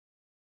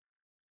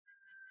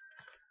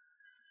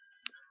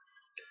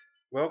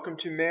Welcome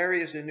to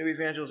Mary is the new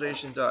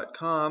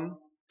evangelization.com,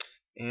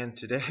 and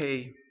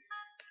today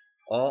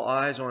all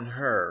eyes on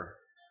her.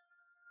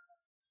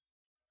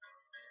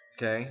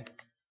 Okay?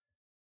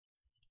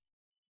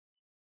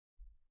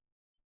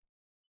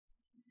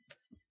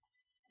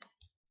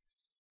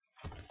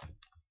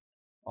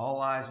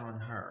 All eyes on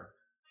her.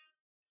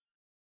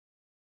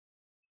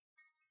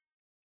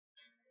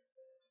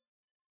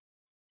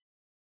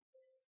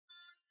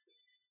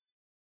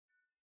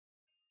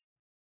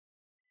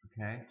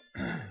 Okay?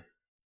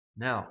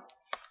 Now,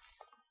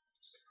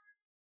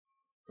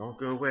 don't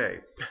go away.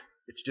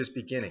 It's just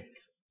beginning.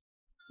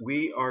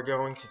 We are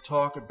going to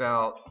talk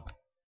about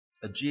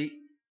Ajeet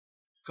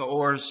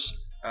Kaur's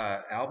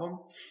album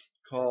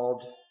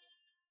called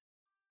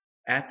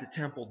At the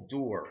Temple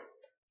Door.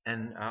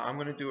 And I'm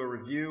going to do a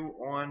review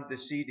on the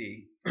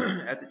CD,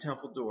 At the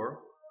Temple Door.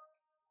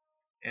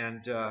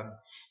 And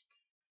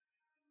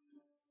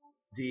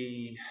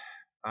the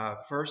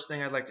first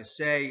thing I'd like to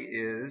say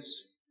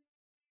is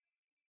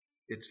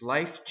it's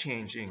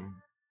life-changing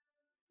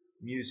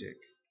music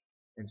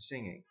and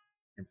singing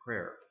and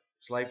prayer.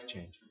 It's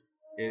life-changing.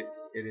 It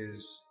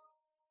is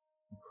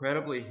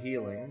incredibly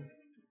healing.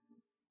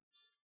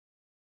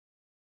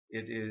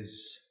 It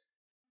is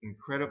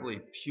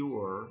incredibly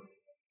pure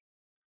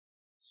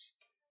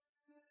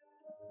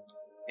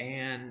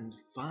and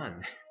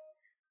fun.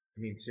 I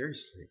mean,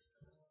 seriously,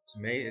 it's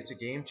amazing. It's a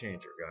game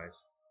changer, guys.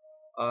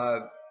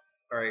 All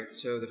right.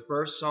 So the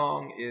first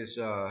song is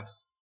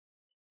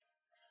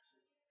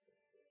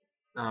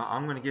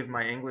I'm going to give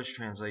my English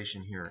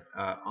translation here.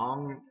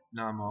 Ong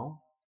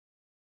Namo.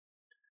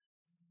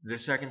 The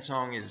second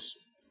song is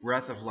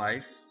Breath of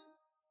Life.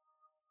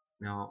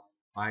 Now,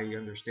 I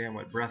understand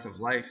what breath of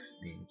life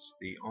means.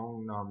 The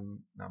Ong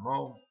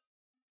Namo,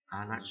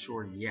 I'm not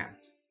sure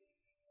yet.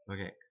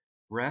 Okay,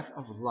 breath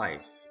of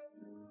life.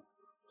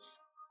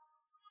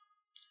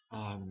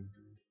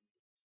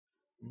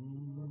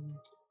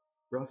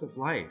 Breath of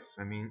life.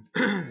 I mean,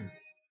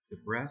 the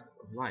breath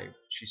of life.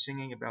 She's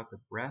singing about the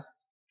breath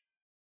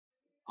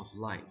of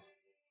life.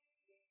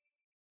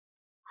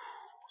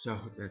 So,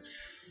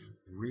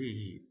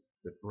 breathe,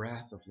 the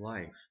breath of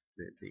life,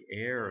 the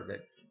air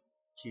that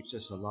keeps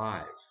us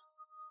alive,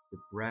 the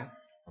breath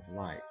of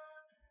life.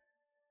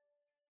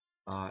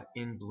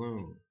 In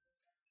bloom.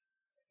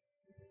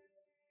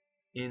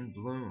 In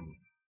bloom.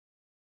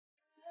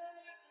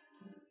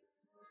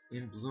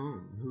 In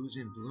bloom. Who's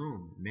in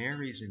bloom?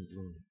 Mary's in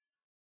bloom.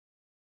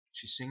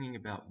 She's singing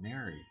about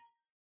Mary.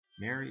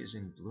 Mary is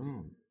in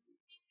bloom.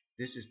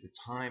 This is the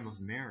time of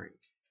Mary.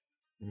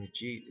 And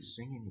Ajeet is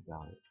singing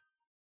about it.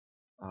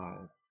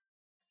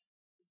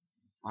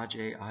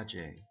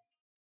 Ajay.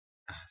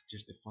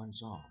 Just a fun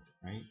song,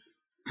 right?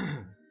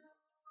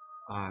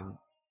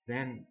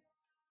 Then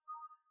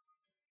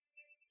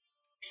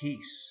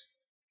peace.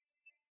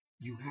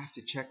 You have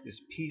to check this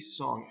peace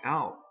song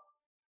out.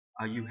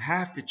 You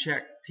have to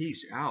check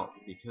peace out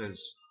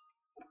because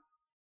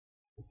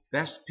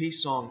best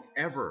peace song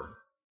ever.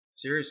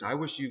 Seriously, I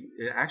wish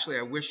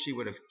she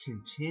would have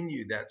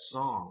continued that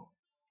song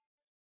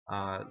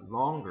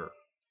longer,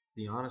 to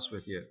be honest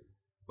with you.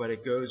 But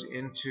it goes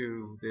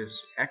into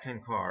this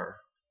Ekankar,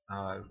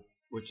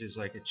 which is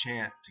like a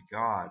chant to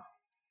God,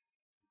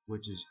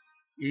 which is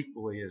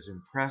equally as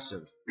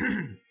impressive.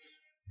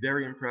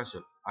 Very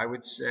impressive. I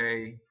would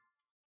say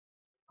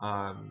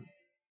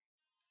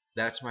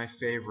that's my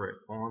favorite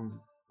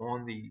on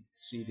the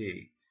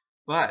CD.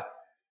 But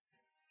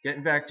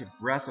getting back to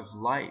Breath of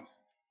Life,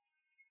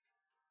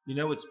 you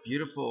know what's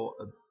beautiful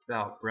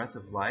about Breath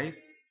of Life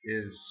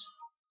is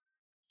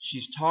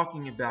she's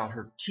talking about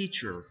her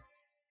teacher.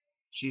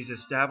 She's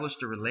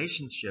established a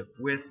relationship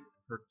with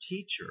her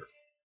teacher.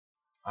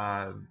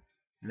 And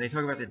they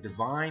talk about the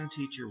divine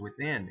teacher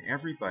within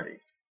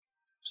everybody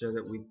so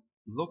that we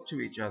look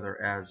to each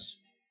other as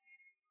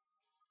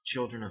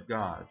children of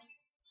God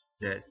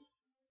that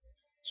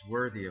is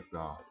worthy of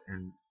God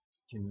and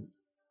can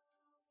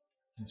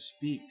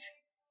speak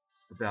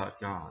about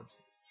God.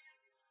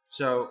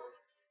 So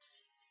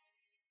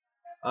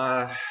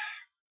at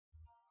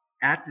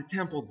the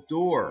temple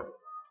door,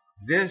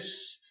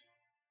 this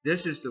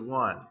is the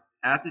one.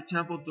 At the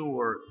temple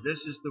door,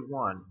 this is the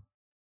one.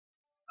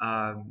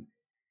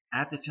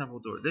 At the temple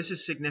door. This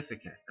is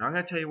significant. And I'm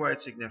going to tell you why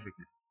it's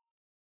significant.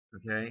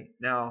 Okay?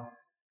 Now,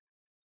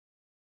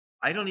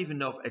 I don't even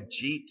know if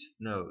Ajeet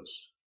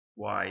knows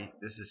why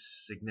this is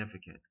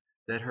significant.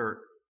 That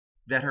her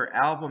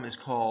album is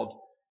called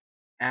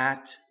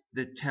At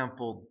the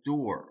Temple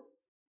Door.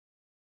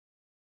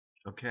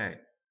 Okay.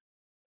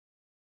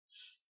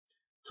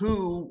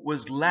 Who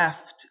was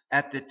left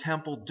at the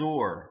temple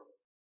door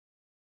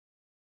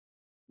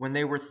when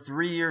they were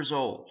 3 years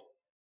old,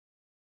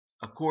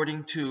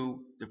 according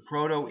to the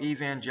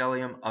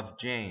Proto-Evangelium of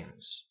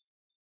James?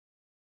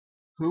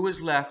 Who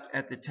was left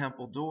at the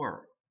temple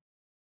door?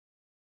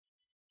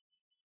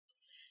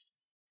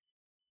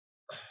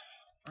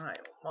 My,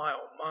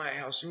 oh my,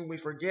 how soon we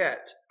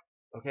forget.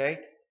 Okay?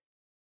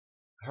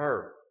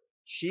 Her.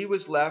 She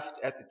was left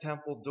at the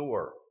temple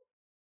door.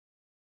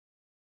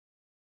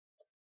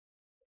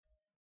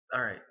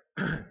 All right.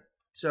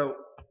 So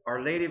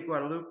Our Lady of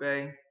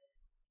Guadalupe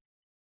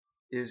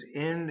is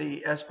in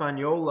the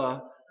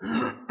Española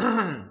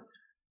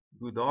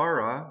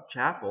Budara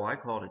chapel. I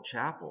call it a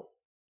chapel,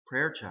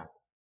 prayer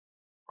chapel.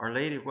 Our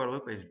Lady of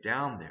Guadalupe is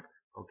down there.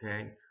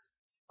 Okay,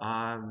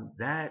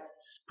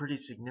 that's pretty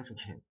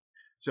significant.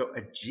 So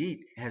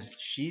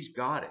she's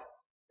got it.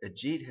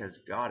 Ajeet has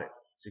got it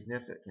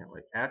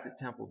significantly at the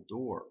temple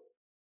door.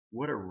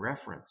 What a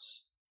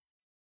reference!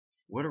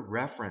 What a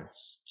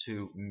reference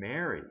to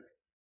Mary.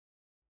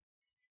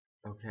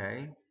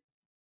 Okay,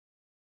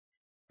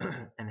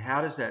 and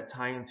how does that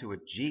tie into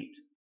Ajeet?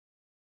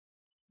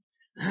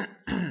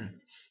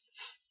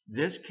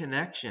 This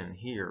connection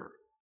here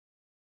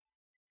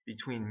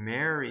between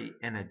Mary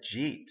and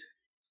Ajeet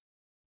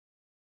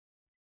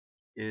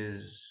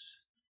is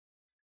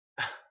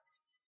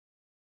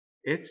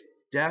it's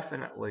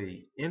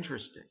definitely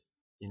interesting,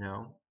 you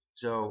know.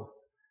 So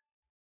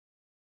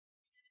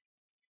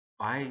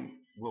I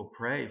will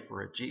pray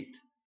for Ajeet.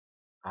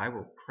 I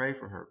will pray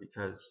for her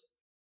because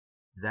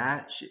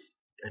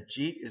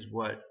Ajeet is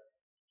what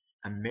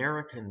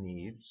America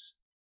needs.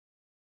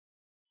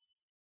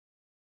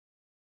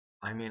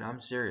 I mean, I'm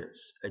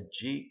serious.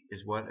 Ajeet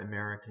is what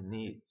America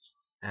needs.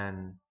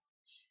 And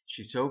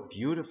she's so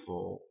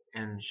beautiful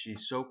and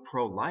she's so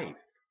pro-life.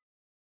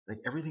 Like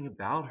everything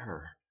about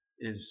her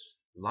is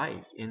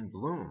life in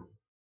bloom.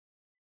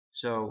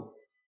 So,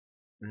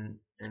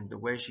 and the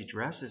way she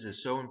dresses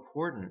is so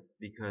important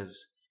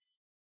because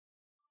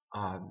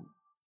um,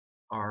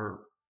 our,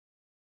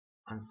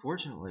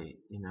 unfortunately,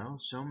 you know,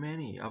 so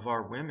many of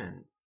our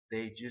women,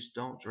 they just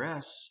don't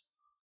dress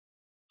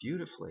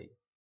beautifully.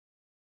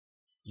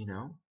 You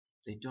know,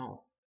 they don't.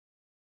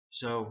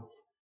 So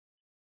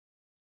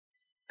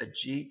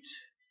Ajeet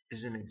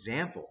is an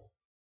example.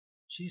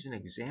 She's an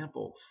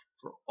example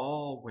for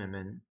all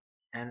women,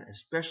 and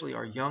especially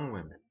our young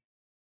women.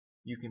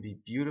 You can be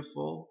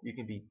beautiful, you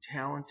can be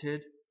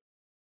talented,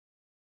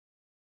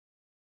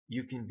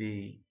 you can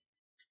be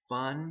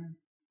fun,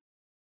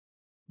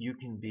 you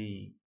can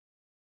be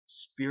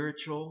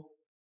spiritual.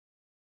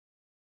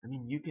 I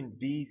mean, you can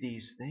be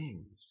these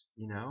things,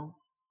 you know.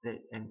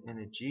 And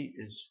Ajeet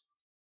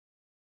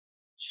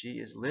she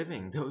is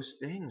living those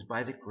things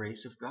by the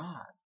grace of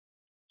God.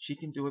 She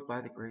can do it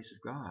by the grace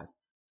of God.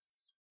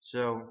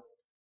 So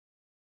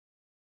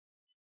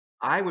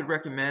I would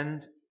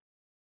recommend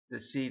the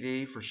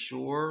CD for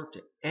sure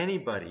to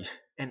anybody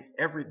and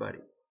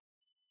everybody.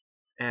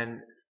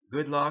 And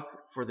good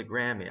luck for the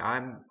Grammy.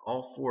 I'm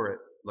all for it.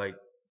 Like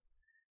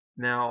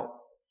now,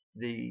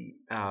 the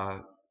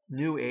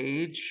new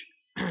age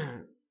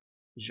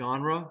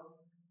genre,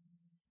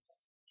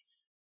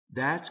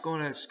 that's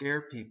going to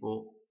scare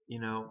people, you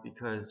know,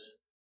 because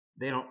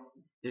they don't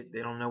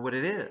they don't know what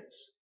it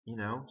is, you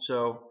know.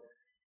 So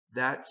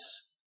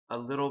that's a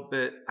little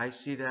bit. I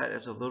see that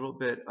as a little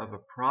bit of a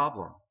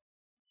problem.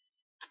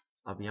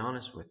 I'll be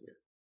honest with you,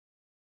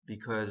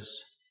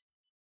 because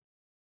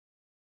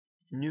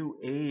new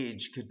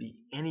age could be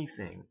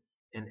anything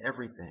and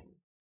everything.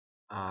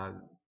 Uh,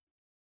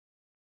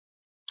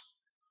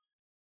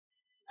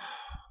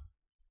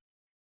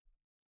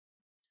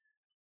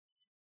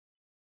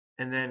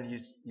 and then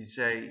you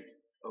say,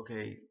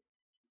 okay,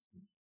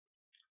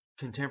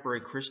 contemporary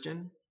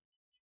Christian.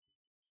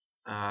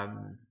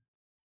 Um,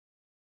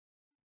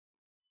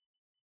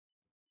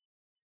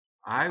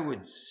 I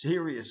would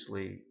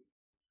seriously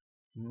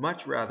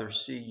much rather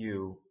see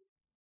you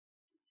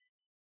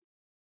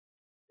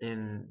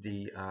in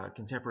the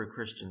contemporary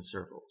Christian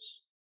circles.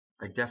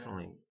 I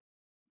definitely,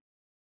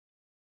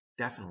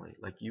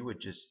 like you would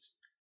just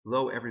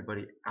blow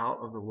everybody out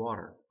of the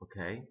water.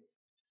 Okay.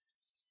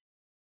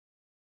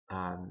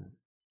 Um,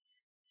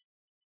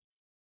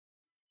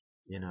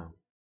 you know,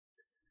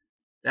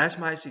 that's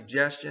my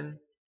suggestion.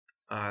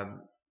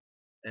 Um,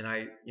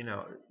 and you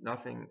know,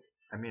 nothing.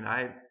 I mean,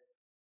 I've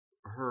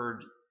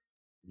heard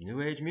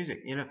New Age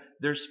music. You know,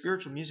 there's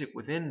spiritual music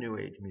within New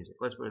Age music.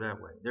 Let's put it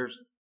that way. There's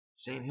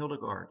Saint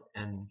Hildegard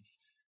and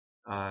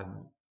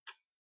um,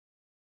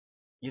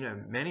 you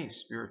know, many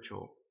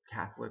spiritual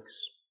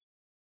Catholics,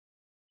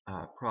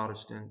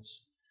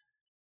 Protestants,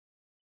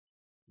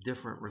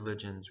 different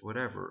religions,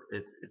 whatever.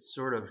 It's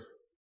sort of,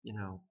 you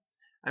know,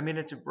 I mean,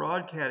 it's a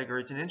broad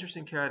category. It's an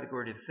interesting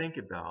category to think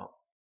about,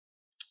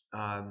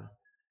 um,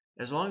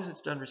 as long as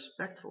it's done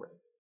respectfully.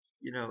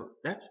 You know,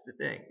 that's the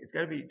thing. It's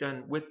got to be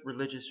done with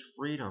religious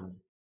freedom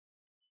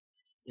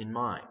in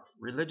mind.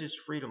 Religious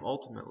freedom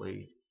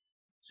ultimately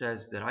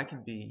says that I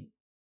can be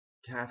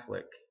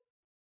Catholic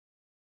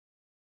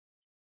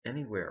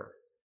anywhere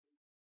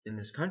in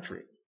this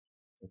country.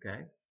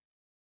 Okay?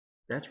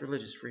 That's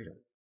religious freedom.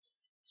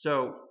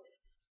 So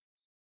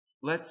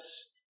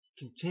let's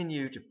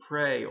continue to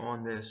pray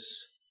on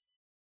this,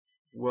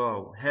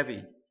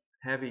 heavy,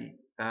 heavy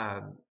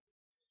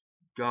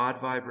God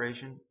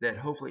vibration that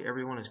hopefully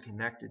everyone is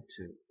connected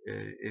to.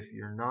 If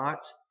you're not,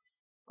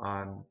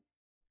 um,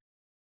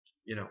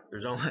 you know,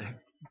 there's only a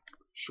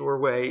sure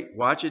way.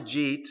 Watch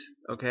Ajeet,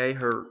 okay,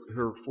 her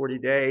 40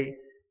 day,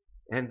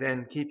 and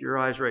then keep your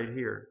eyes right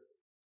here.